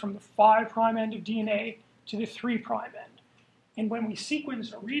proceeds from the 5' end of DNA to the 3' end. And when we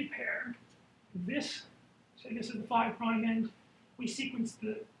sequence a read pair, say this is the 5' end, we sequence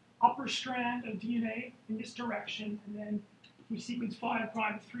the upper strand of DNA in this direction, and then we sequence 5'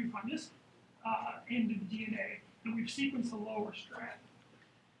 to 3' this end of the DNA, and we've sequenced the lower strand.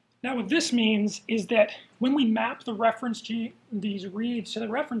 Now what this means is that when we map these reads to the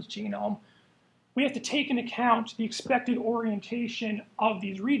reference genome, we have to take into account the expected orientation of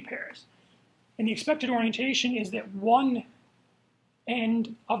these read pairs. And the expected orientation is that one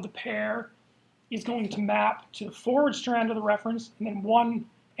end of the pair is going to map to the forward strand of the reference, and then one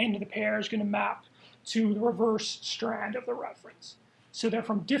end of the pair is going to map to the reverse strand of the reference. So they're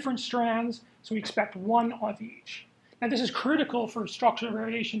from different strands, so we expect one of each. Now this is critical for structural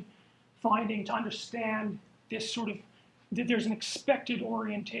variation finding to understand this sort of, that there's an expected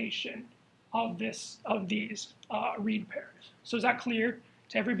orientation of these read pairs. So is that clear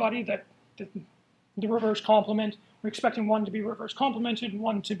to everybody that the reverse complement, we're expecting one to be reverse complemented and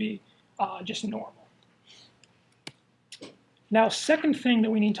one to be just normal. Now, second thing that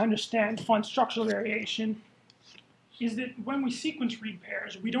we need to understand to find structural variation is that when we sequence read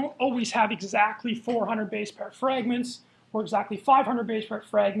pairs, we don't always have exactly 400 base pair fragments or exactly 500 base pair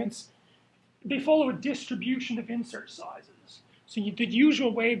fragments. They follow a distribution of insert sizes. So the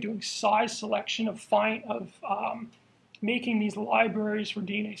usual way of doing size selection of making these libraries for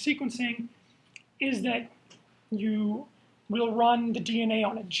DNA sequencing is that you will run the DNA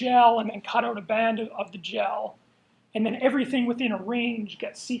on a gel and then cut out a band of the gel, and then everything within a range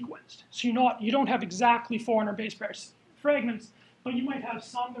gets sequenced. So you don't have exactly 400 base pair fragments, but you might have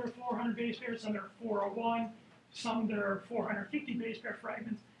some that are 400 base pairs, some that are 401, some that are 450 base pair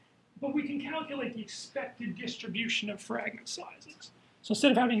fragments. But we can calculate the expected distribution of fragment sizes. So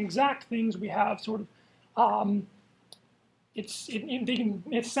instead of having exact things, we have sort of,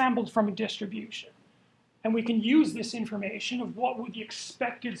 it's sampled from a distribution. And we can use this information of what would the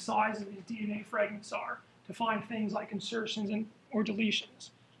expected size of these DNA fragments are to find things like insertions or deletions.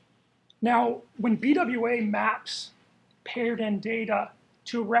 Now, when BWA maps paired end data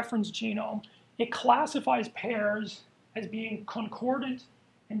to a reference genome, it classifies pairs as being concordant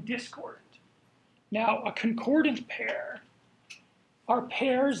and discordant. Now, a concordant pair are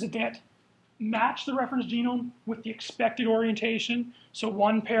pairs that match the reference genome with the expected orientation. So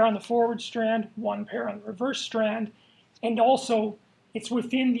one pair on the forward strand, one pair on the reverse strand, and also it's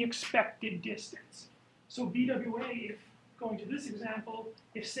within the expected distance. So BWA, if going to this example,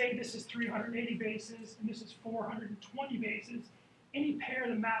 if say this is 380 bases and this is 420 bases, any pair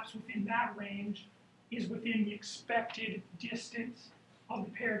that maps within that range is within the expected distance of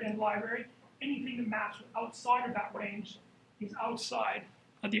the paired end library. Anything that maps outside of that range is outside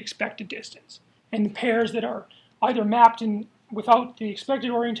of the expected distance. And the pairs that are either mapped in without the expected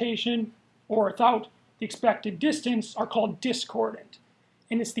orientation or without the expected distance are called discordant.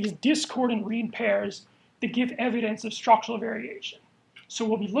 And it's these discordant read pairs that give evidence of structural variation. So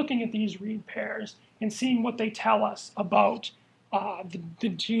we'll be looking at these read pairs and seeing what they tell us about the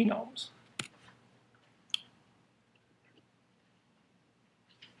genomes.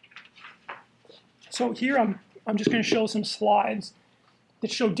 So here I'm just going to show some slides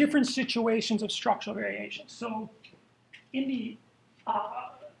that show different situations of structural variation. So in the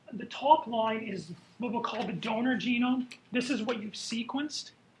top line is what we'll call the donor genome. This is what you've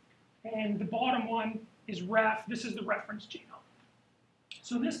sequenced. And the bottom one is ref. This is the reference genome.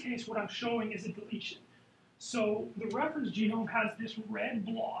 So in this case, what I'm showing is a deletion. So the reference genome has this red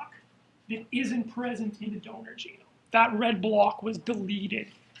block that isn't present in the donor genome. That red block was deleted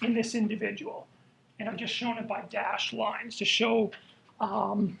in this individual. And I've just shown it by dashed lines to show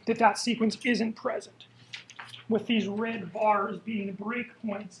that sequence isn't present, with these red bars being the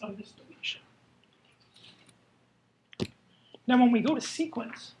breakpoints of this deletion. Now when we go to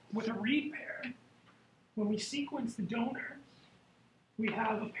sequence with a read pair, when we sequence the donor, we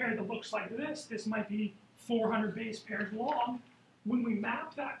have a pair that looks like this. This might be 400 base pairs long. When we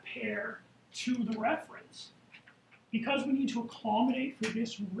map that pair to the reference, because we need to accommodate for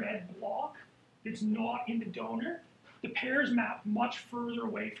this red block that's not in the donor, the pairs map much further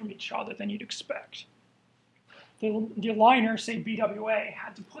away from each other than you'd expect. The aligner, say BWA,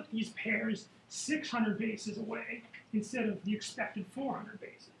 had to put these pairs 600 bases away instead of the expected 400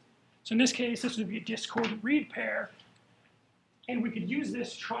 bases. So in this case, this would be a discordant read pair, and we could use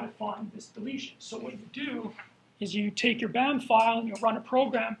this to try to find this deletion. So what you do is you take your BAM file and you run a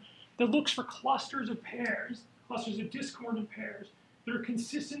program that looks for clusters of pairs, clusters of discordant pairs, that are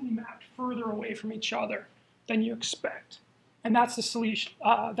consistently mapped further away from each other than you expect. And that's the solution.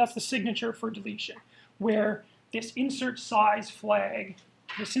 That's the signature for deletion, where this insert size flag,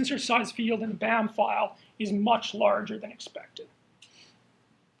 this insert size field in the BAM file is much larger than expected.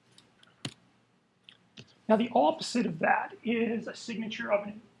 Now the opposite of that is a signature of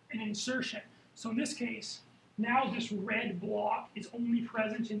an insertion. So in this case, now this red block is only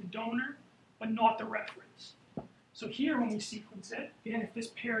present in the donor, but not the reference. So here when we sequence it, again, if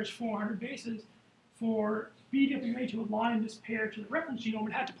this pair is 400 bases, for BWA to align this pair to the reference genome,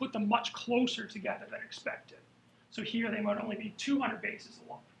 it had to put them much closer together than expected. So here they might only be 200 bases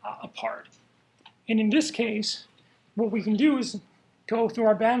apart. And in this case, what we can do is go through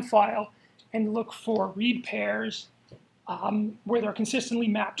our BAM file and look for read pairs where they're consistently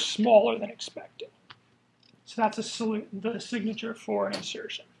mapped smaller than expected. So that's the signature for an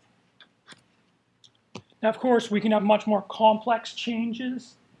insertion. Now, of course, we can have much more complex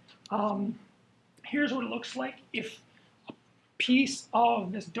changes. Here's what it looks like if a piece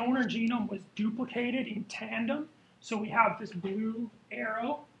of this donor genome was duplicated in tandem. So we have this blue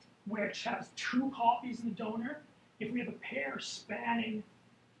arrow, which has 2 copies in the donor. If we have a pair spanning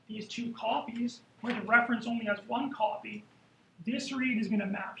these 2 copies, where the reference only has 1 copy, this read is going to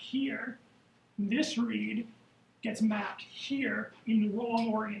map here. This read gets mapped here in the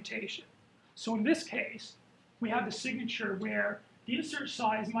wrong orientation. So in this case, we have the signature where the insert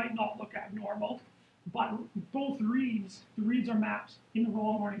size might not look abnormal, but both reads, the reads are mapped in the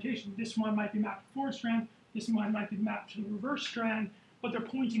wrong orientation. This one might be mapped to the forward strand, this one might be mapped to the reverse strand, but they're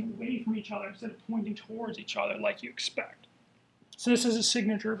pointing away from each other instead of pointing towards each other like you expect. So this is a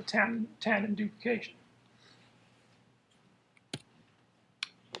signature of a tandem duplication.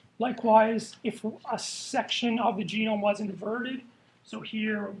 Likewise, if a section of the genome was inverted, so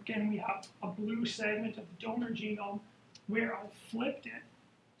here again we have a blue segment of the donor genome where I flipped it.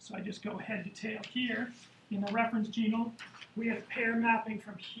 So I just go head to tail here. In the reference genome, we have pair mapping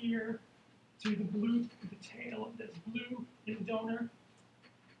from here to the blue, the tail of this blue in the donor.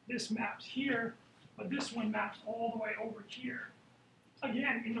 This maps here, but this one maps all the way over here.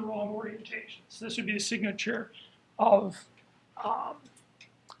 Again, in the wrong orientation. So this would be the signature of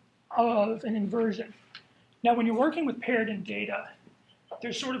an inversion. Now, when you're working with paired in data,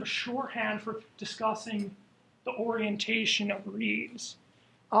 there's sort of a shorthand for discussing the orientation of reads.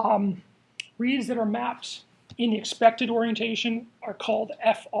 One Reads that are mapped in the expected orientation are called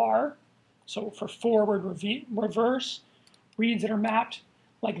FR, so for forward, reverse. Reads that are mapped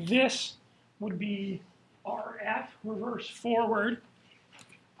like this would be RF, reverse, forward.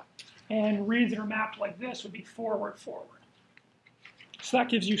 And reads that are mapped like this would be forward, forward. So that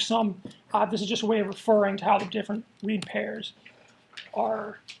gives you some, this is just a way of referring to how the different read pairs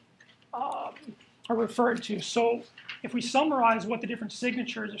are referred to. So if we summarize what the different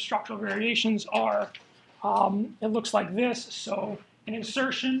signatures of structural variations are, it looks like this. So in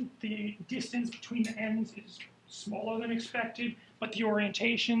insertion, the distance between the ends is smaller than expected, but the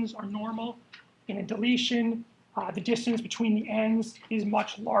orientations are normal. In a deletion, the distance between the ends is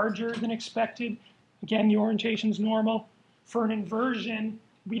much larger than expected. Again, the orientation is normal. For an inversion,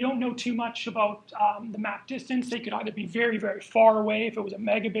 we don't know too much about the map distance. They could either be very, very far away if it was a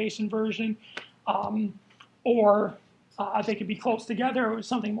megabase inversion, or they could be close together or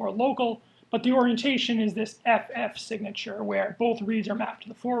something more local. But the orientation is this FF signature where both reads are mapped to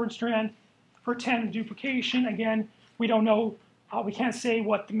the forward strand. For tandem duplication, again, we don't know, we can't say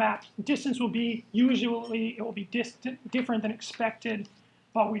what the map distance will be. Usually it will be different than expected,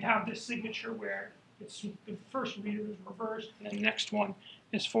 but we'd have this signature where it's the first read is reversed and then the next one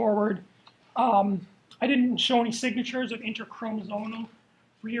is forward. I didn't show any signatures of interchromosomal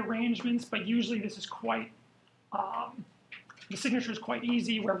rearrangements, but usually this is quite, the signature is quite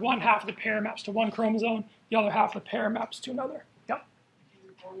easy where one half of the pair maps to one chromosome, the other half of the pair maps to another. Yep.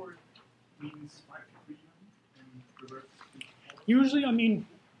 Forward means 5 to 3 and reverse. Usually, I mean,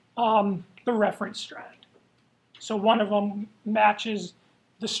 the reference strand. So one of them matches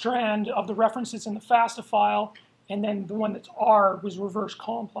the strand of the references in the FASTA file, and then the one that's R was reverse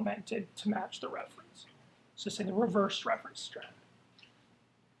complemented to match the reference. So say the reverse reference strand.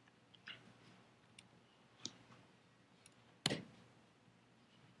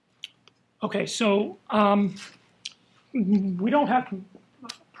 Okay, so we don't have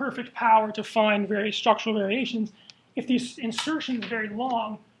perfect power to find various structural variations. If these insertions are very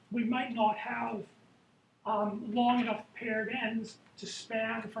long, we might not have long enough paired ends to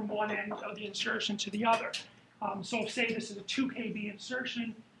span from one end of the insertion to the other. So if, say, this is a 2 kb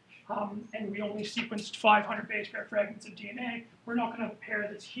insertion, and we only sequenced 500 base pair fragments of DNA, we're not going to have a pair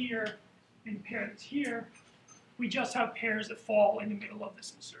that's here and a pair that's here. We just have pairs that fall in the middle of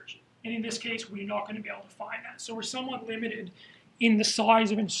this insertion. And in this case, we're not going to be able to find that. So we're somewhat limited in the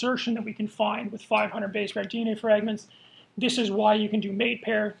size of insertion that we can find with 500 base pair DNA fragments. This is why you can do mate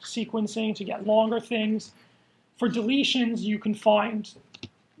pair sequencing to get longer things. For deletions, you can find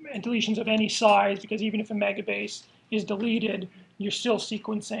deletions of any size, because even if a megabase is deleted, you're still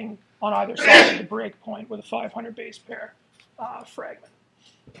sequencing on either side of the breakpoint with a 500 base pair fragment.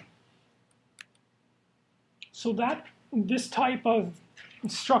 So this type of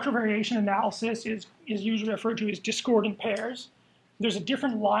structural variation analysis is usually referred to as discordant pairs. There's a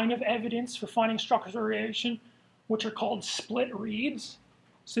different line of evidence for finding structural variation, which are called split reads.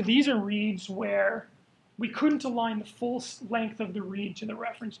 So these are reads where we couldn't align the full length of the read to the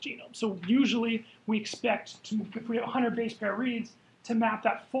reference genome. So usually we expect, if we have 100 base pair reads, to map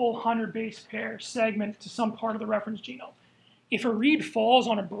that full 100 base pair segment to some part of the reference genome. If a read falls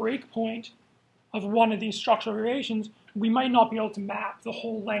on a breakpoint of one of these structural variations, we might not be able to map the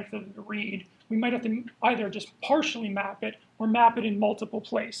whole length of the read. We might have to either just partially map it or map it in multiple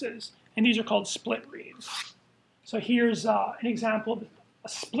places. And these are called split reads. So here's an example of a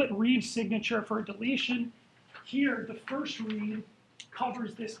split read signature for a deletion. Here, the first read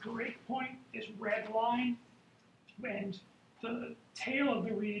covers this breakpoint, this red line, and the tail of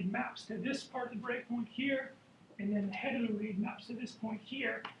the read maps to this part of the breakpoint here, and then the head of the read maps to this point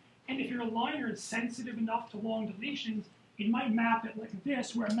here. And if your aligner is sensitive enough to long deletions, it might map it like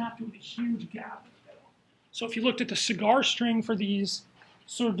this, where it mapped it with a huge gap in the middle. So if you looked at the cigar string for these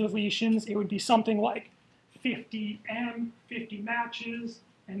sort of deletions, it would be something like 50M, 50 matches,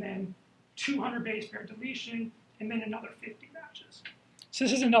 and then 200 base pair deletion, and then another 50 matches. So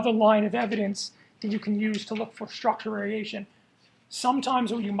this is another line of evidence that you can use to look for structural variation.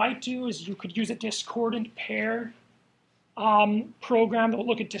 Sometimes what you might do is you could use a discordant pair program that will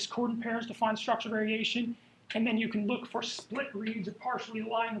look at discordant pairs to find structural variation, and then you can look for split reads or partially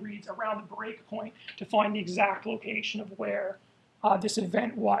aligned reads around the breakpoint to find the exact location of where this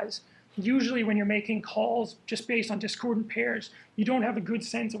event was. Usually when you're making calls just based on discordant pairs, you don't have a good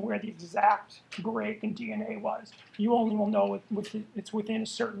sense of where the exact break in DNA was. You only will know it's within a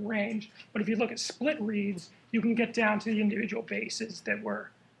certain range. But if you look at split reads, you can get down to the individual bases that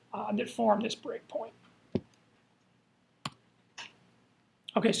that formed this breakpoint.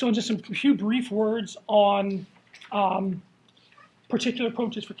 Okay, so just a few brief words on particular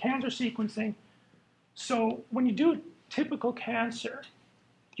approaches for cancer sequencing. So when you do typical cancer,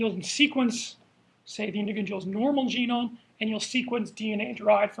 you'll sequence, say, the individual's normal genome, and you'll sequence DNA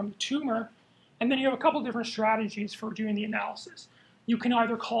derived from the tumor. And then you have a couple different strategies for doing the analysis. You can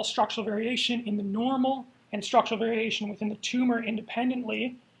either call structural variation in the normal and structural variation within the tumor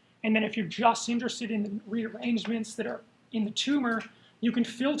independently. And then if you're just interested in the rearrangements that are in the tumor, you can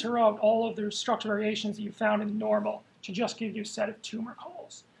filter out all of the structural variations that you found in the normal to just give you a set of tumor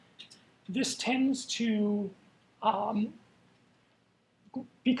calls. This tends to,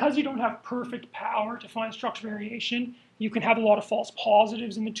 because you don't have perfect power to find structural variation, you can have a lot of false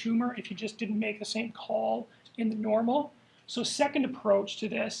positives in the tumor if you just didn't make the same call in the normal. So a second approach to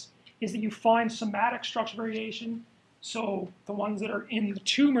this is that you find somatic structural variation, so the ones that are in the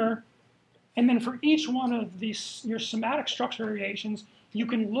tumor, and then for each one of these, your somatic structural variations, you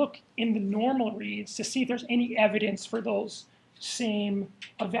can look in the normal reads to see if there's any evidence for those same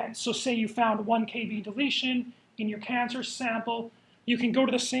events. So say you found 1 kb deletion in your cancer sample, you can go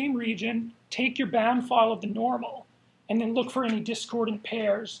to the same region, take your BAM file of the normal, and then look for any discordant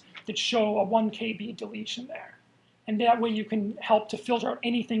pairs that show a 1 kb deletion there. And that way you can help to filter out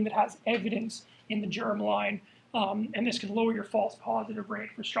anything that has evidence in the germline, and this can lower your false positive rate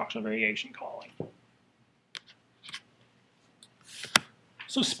for structural variation calling.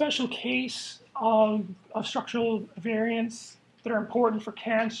 So special case of structural variants that are important for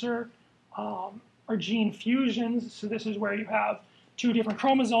cancer are gene fusions. So this is where you have 2 different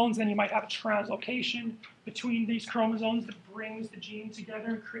chromosomes, then you might have a translocation between these chromosomes that brings the gene together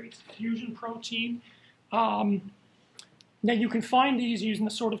and creates a fusion protein. Now you can find these using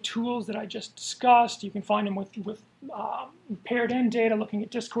the sort of tools that I just discussed. You can find them with paired end data looking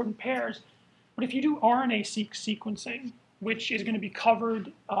at discordant pairs. But if you do RNA-seq sequencing, which is going to be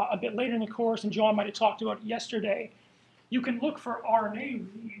covered a bit later in the course, and John might have talked about it yesterday, you can look for RNA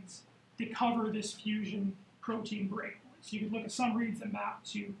reads that cover this fusion protein breakpoint. So you can look at some reads that map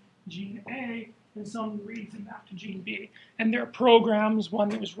to gene A and some reads that map to gene B. And there are programs, one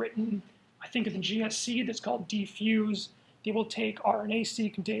that was written, I think, at the GSC that's called Defuse. They will take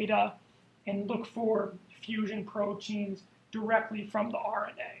RNA-seq data and look for fusion proteins directly from the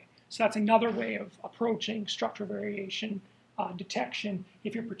RNA. So that's another way of approaching structural variation detection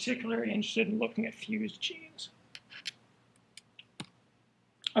if you're particularly interested in looking at fused genes.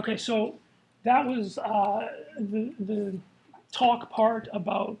 Okay, so that was the talk part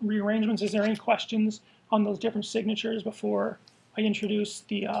about rearrangements. Is there any questions on those different signatures before I introduce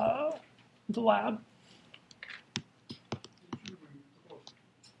the lab?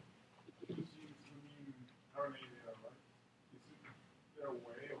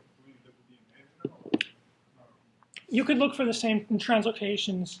 You could look for the same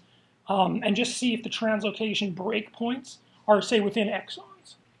translocations and just see if the translocation breakpoints are, say, within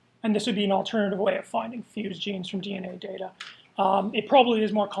exons. And this would be an alternative way of finding fused genes from DNA data. It probably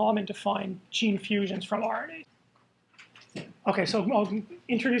is more common to find gene fusions from RNA. Okay, so I'll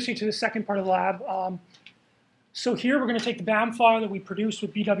introduce you to the second part of the lab. So here we're going to take the BAM file that we produced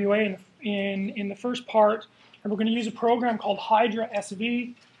with BWA in the first part, and we're going to use a program called Hydra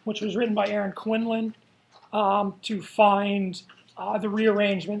SV, which was written by Aaron Quinlan, to find the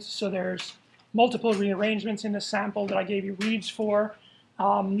rearrangements. So there's multiple rearrangements in the sample that I gave you reads for.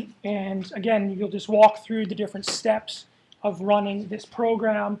 And again, you'll just walk through the different steps of running this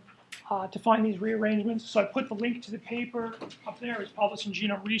program to find these rearrangements. So I put the link to the paper up there. It was published in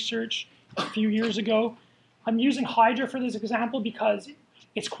Genome Research a few years ago. I'm using Hydra for this example because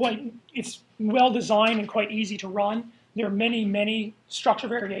it's well designed and quite easy to run. There are many structural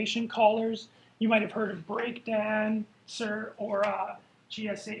variation callers. You might have heard of breakdancer or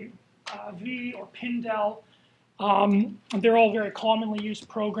GSAV or Pindel. They're all very commonly used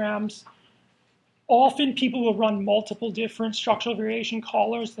programs. Often people will run multiple different structural variation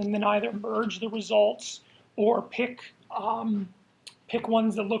callers and then either merge the results or pick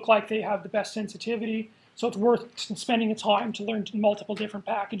ones that look like they have the best sensitivity. So it's worth spending the time to learn multiple different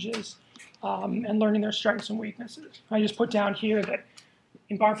packages and learning their strengths and weaknesses. I just put down here that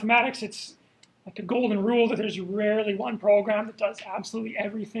in bioinformatics, it's like a golden rule that there's rarely one program that does absolutely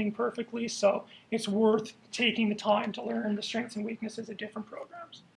everything perfectly. So it's worth taking the time to learn the strengths and weaknesses of different programs.